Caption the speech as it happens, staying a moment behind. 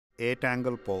8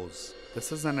 angle pose.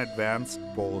 This is an advanced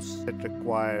pose that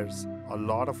requires a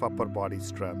lot of upper body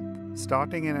strength.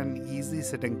 Starting in an easy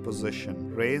sitting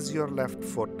position, raise your left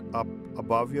foot up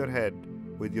above your head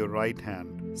with your right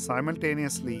hand,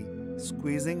 simultaneously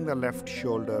squeezing the left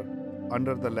shoulder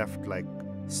under the left leg.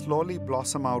 Slowly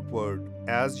blossom outward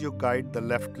as you guide the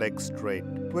left leg straight.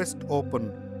 Twist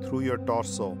open through your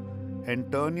torso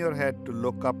and turn your head to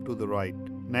look up to the right.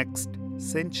 Next,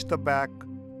 cinch the back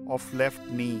of left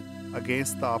knee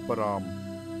against the upper arm,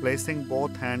 placing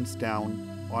both hands down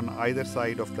on either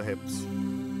side of the hips.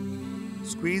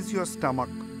 Squeeze your stomach,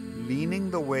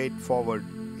 leaning the weight forward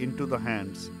into the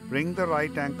hands. Bring the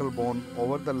right ankle bone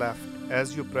over the left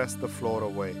as you press the floor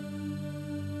away.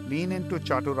 Lean into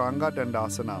Chaturanga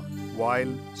Dandasana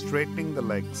while straightening the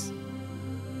legs.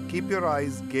 Keep your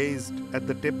eyes gazed at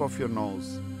the tip of your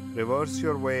nose. Reverse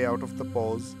your way out of the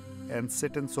pose and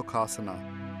sit in Sukhasana.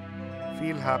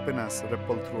 Feel happiness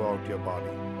ripple throughout your body.